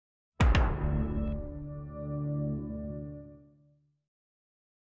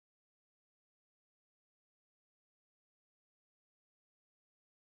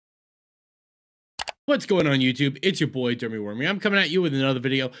What's going on YouTube? It's your boy Dermy Wormy. I'm coming at you with another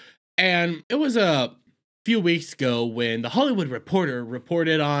video, and it was a few weeks ago when the Hollywood Reporter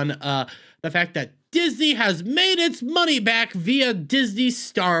reported on the fact that Disney has made its money back via Disney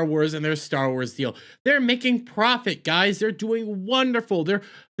Star Wars and their Star Wars deal. They're making profit, guys. They're doing wonderful.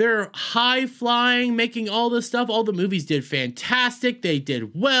 They're high flying, making all this stuff. All the movies did fantastic. They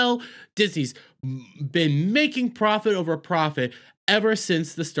did well. Disney's been making profit over profit ever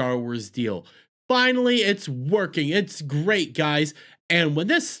since the Star Wars deal. Finally, it's working. It's great, guys. And when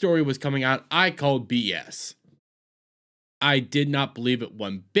this story was coming out, I called BS. I did not believe it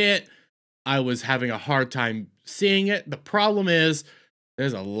one bit. I was having a hard time seeing it. The problem is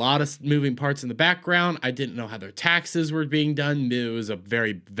there's a lot of moving parts in the background. I didn't know how their taxes were being done. It was a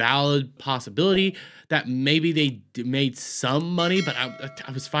very valid possibility that maybe they made some money, but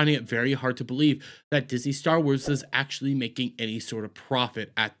I was finding it very hard to believe that Disney Star Wars is actually making any sort of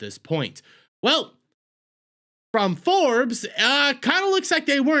profit at this point. Well, from Forbes, kind of looks like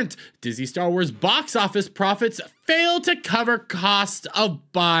they weren't. Disney Star Wars box office profits failed to cover cost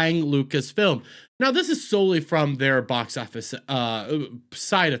of buying Lucasfilm. Now, this is solely from their box office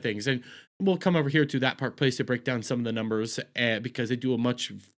side of things, and we'll come over here to that place to break down some of the numbers because they do a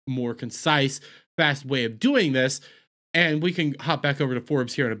much more concise, fast way of doing this. And we can hop back over to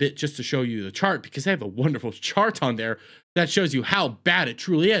Forbes here in a bit just to show you the chart, because they have a wonderful chart on there that shows you how bad it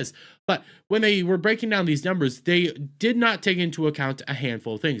truly is. But when they were breaking down these numbers, they did not take into account a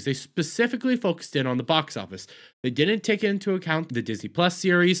handful of things. They specifically focused in on the box office. They didn't take into account the Disney Plus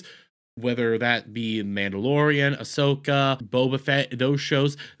series, whether that be Mandalorian, Ahsoka, Boba Fett, those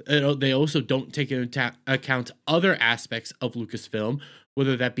shows. They also don't take into account other aspects of Lucasfilm,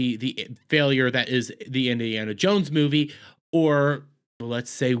 whether that be the failure that is the Indiana Jones movie, or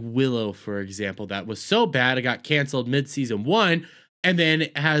let's say Willow, for example, that was so bad it got canceled mid-season 1 and then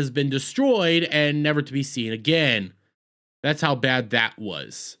has been destroyed and never to be seen again. That's how bad that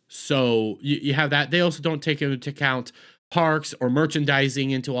was. So you have that. They also don't take into account parks or merchandising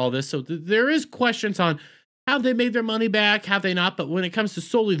into all this. So there is questions on have they made their money back, have they not? But when it comes to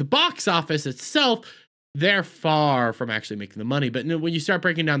solely the box office itself, they're far from actually making the money. But when you start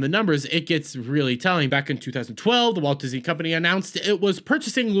breaking down the numbers, it gets really telling. Back in 2012, the Walt Disney Company announced it was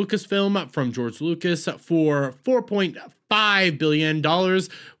purchasing Lucasfilm from George Lucas for $4.5 billion,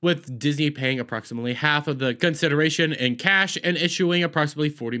 with Disney paying approximately half of the consideration in cash and issuing approximately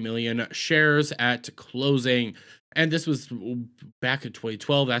 40 million shares at closing. And this was back in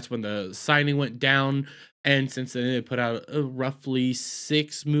 2012. That's when the signing went down. And since then, they put out roughly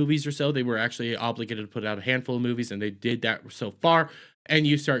 6 movies or so. They were actually obligated to put out a handful of movies, and they did that so far. And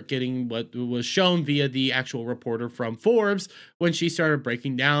you start getting what was shown via the actual reporter from Forbes when she started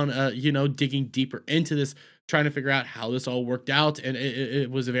breaking down, digging deeper into this, trying to figure out how this all worked out. And it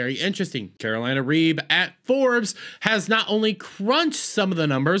was very interesting. Carolina Reeb at Forbes has not only crunched some of the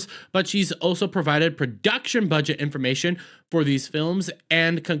numbers, but she's also provided production budget information for these films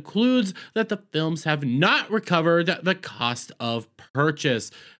and concludes that the films have not recovered the cost of purchase.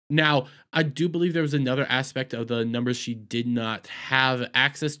 Now, I do believe there was another aspect of the numbers she did not have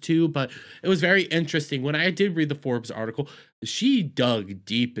access to, but it was very interesting. When I did read the Forbes article, she dug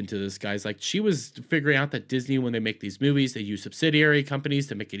deep into this, guys. Like, she was figuring out that Disney, when they make these movies, they use subsidiary companies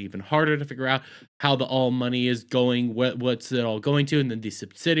to make it even harder to figure out how the all money is going, what's it all going to, and then these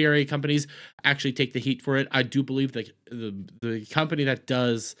subsidiary companies actually take the heat for it. I do believe that the company that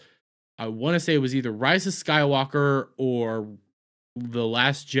does, I want to say it was either Rise of Skywalker or The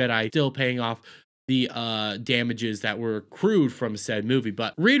Last Jedi, still paying off the damages that were accrued from said movie.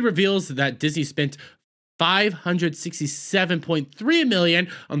 But Reed reveals that Disney spent $567.3 million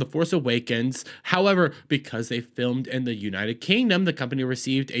on The Force Awakens. However, because they filmed in the United Kingdom, the company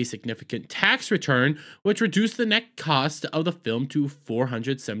received a significant tax return, which reduced the net cost of the film to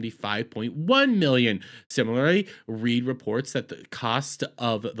 $475.1 million. Similarly, Reed reports that the cost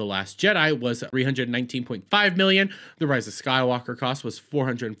of The Last Jedi was $319.5 million. The Rise of Skywalker cost was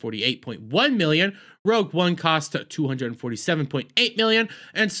 $448.1 million. Rogue One cost $247.8 million,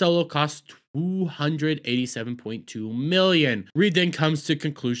 and Solo cost $287.2 million. Reed then comes to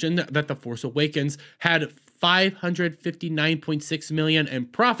conclusion that The Force Awakens had $559.6 million in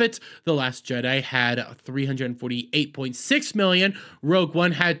profits. The Last Jedi had $348.6 million. Rogue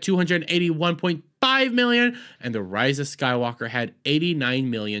One had $281.5 million, and The Rise of Skywalker had $89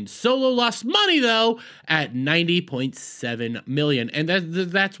 million. Solo lost money though at $90.7 million, and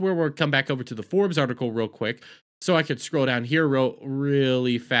that's where we'll come back over to the Forbes article real quick. So I could scroll down here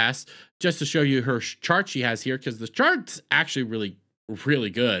really fast just to show you her chart she has here, because the chart's actually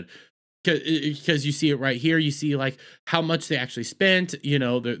really good. because you see it right here. You see like how much they actually spent, you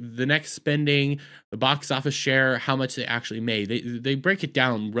know, the next spending, the box office share, how much they actually made. They break it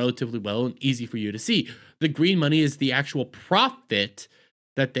down relatively well and easy for you to see. The green money is the actual profit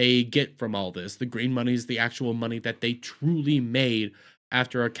that they get from all this. The green money is the actual money that they truly made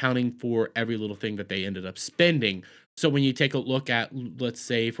after accounting for every little thing that they ended up spending. So when you take a look at, let's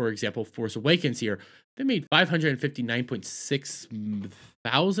say, for example, Force Awakens here, they made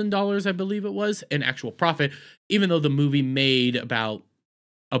 $559,600, I believe it was, in actual profit, even though the movie made about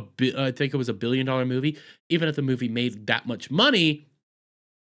I think it was $1 billion movie. Even if the movie made that much money,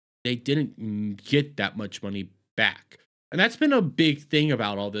 they didn't get that much money back. And that's been a big thing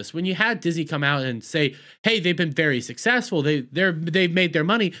about all this. When you had Disney come out and say, "Hey, they've been very successful. They've made their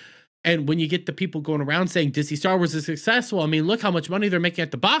money." And when you get the people going around saying Disney Star Wars is successful, I mean, look how much money they're making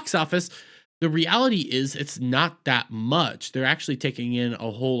at the box office. The reality is it's not that much. They're actually taking in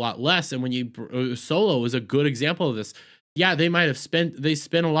a whole lot less. And when you Solo is a good example of this. Yeah, they spent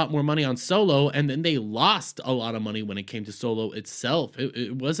a lot more money on Solo, and then they lost a lot of money when it came to Solo itself.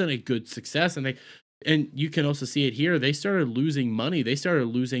 It wasn't a good success, and you can also see it here. They started losing money. They started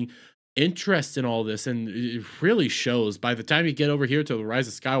losing interest in all this, and it really shows. By the time you get over here to the Rise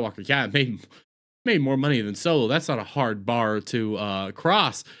of Skywalker, yeah, it made more money than Solo. That's not a hard bar to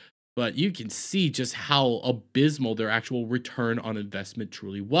cross, but you can see just how abysmal their actual return on investment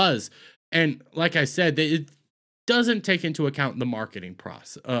truly was. And like I said, it doesn't take into account the marketing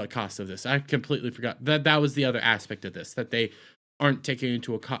cost of this. I completely forgot that was the other aspect of this that they aren't taking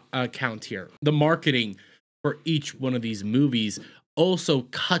into account here. The marketing for each one of these movies also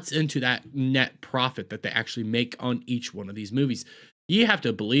cuts into that net profit that they actually make on each one of these movies. You have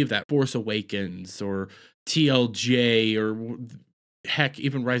to believe that Force Awakens or TLJ or heck,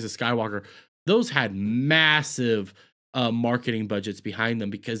 even Rise of Skywalker, those had massive marketing budgets behind them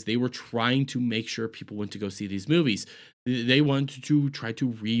because they were trying to make sure people went to go see these movies. They wanted to try to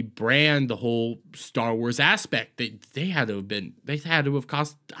rebrand the whole Star Wars aspect. They had to have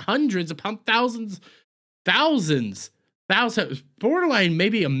cost hundreds upon thousands, borderline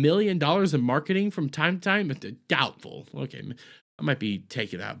maybe $1 million in marketing from time to time. Doubtful. Okay, I might be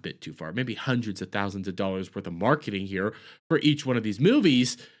taking that a bit too far. Maybe hundreds of thousands of dollars worth of marketing here for each one of these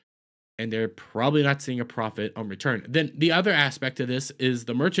movies. And they're probably not seeing a profit on return. Then the other aspect of this is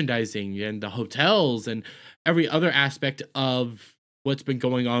the merchandising and the hotels and every other aspect of what's been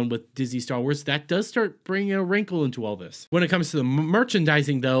going on with Disney Star Wars. That does start bringing a wrinkle into all this. When it comes to the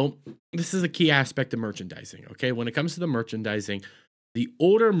merchandising, though, this is a key aspect of merchandising, okay? When it comes to the merchandising, the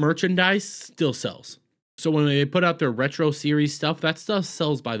older merchandise still sells. So when they put out their retro series stuff, that stuff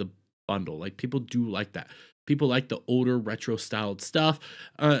sells by the bundle. Like, people do like that. People like the older retro styled stuff,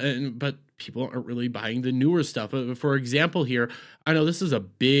 but people aren't really buying the newer stuff. For example, here, I know this is a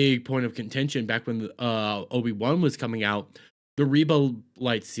big point of contention back when Obi-Wan was coming out. The Reba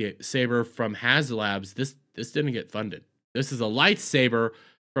lightsaber from HasLabs, this didn't get funded. This is a lightsaber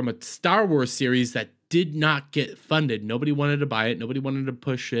from a Star Wars series that did not get funded. Nobody wanted to buy it. Nobody wanted to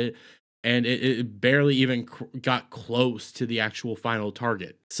push it. And it barely even got close to the actual final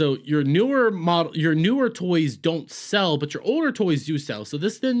target. So your newer toys don't sell, but your older toys do sell. So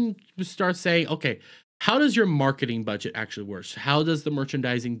this then starts saying, okay, how does your marketing budget actually work? How does the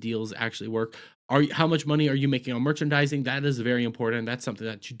merchandising deals actually work? How much money are you making on merchandising? That is very important. That's something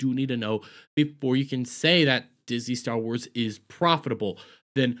that you do need to know before you can say that Disney Star Wars is profitable.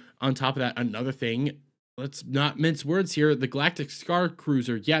 Then on top of that, another thing, let's not mince words here. The Galactic Star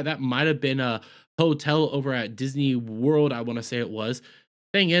Cruiser, yeah, that might have been a hotel over at Disney World, I want to say it was.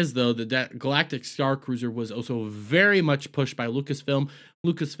 Thing is, though, that Galactic Star Cruiser was also very much pushed by Lucasfilm.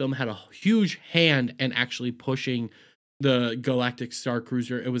 Lucasfilm had a huge hand in actually pushing the Galactic Star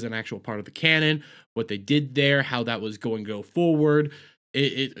Cruiser. It was an actual part of the canon, what they did there, how that was going to go forward.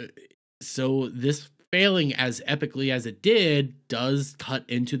 So this failing as epically as it did does cut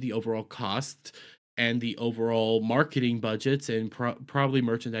into the overall cost and the overall marketing budgets and probably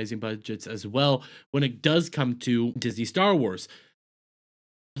merchandising budgets as well when it does come to Disney Star Wars.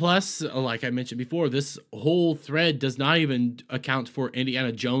 Plus, like I mentioned before, this whole thread does not even account for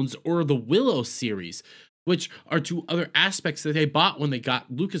Indiana Jones or the Willow series, which are two other aspects that they bought when they got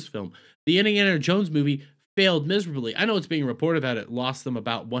Lucasfilm. The Indiana Jones movie failed miserably. I know it's being reported that it lost them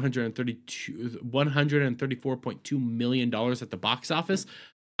about $134.2 million at the box office.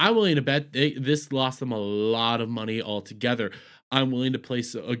 I'm willing to bet this lost them a lot of money altogether. I'm willing to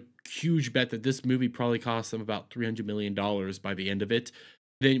place a huge bet that this movie probably cost them about $300 million by the end of it.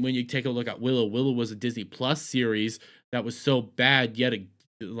 Then when you take a look at Willow was a Disney Plus series that was so bad, yet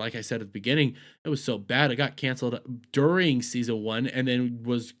like I said at the beginning, it was so bad it got canceled during season 1 and then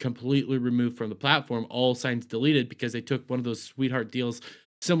was completely removed from the platform, all signs deleted, because they took one of those sweetheart deals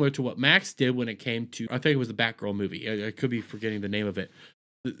similar to what Max did when it came to, I think it was the Batgirl movie. I could be forgetting the name of it.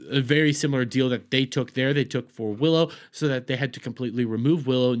 A very similar deal that they took there, they took for Willow, so that they had to completely remove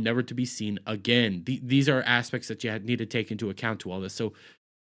Willow, never to be seen again. These are aspects that you need to take into account to all this. So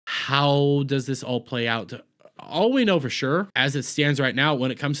how does this all play out? All we know for sure, as it stands right now,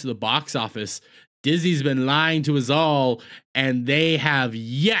 when it comes to the box office, Disney's been lying to us all, and they have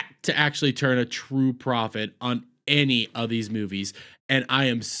yet to actually turn a true profit on any of these movies. And I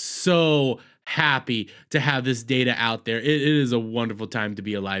am so happy to have this data out there. It is a wonderful time to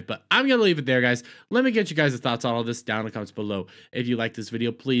be alive. But I'm gonna leave it there, guys. Let me get you guys' thoughts on all this down in the comments below. If you like this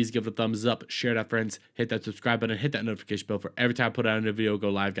video, please give it a thumbs up, share it out, friends, hit that subscribe button, hit that notification bell for every time I put out a new video go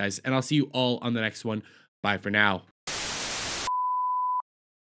live, guys. And I'll see you all on the next one. Bye for now.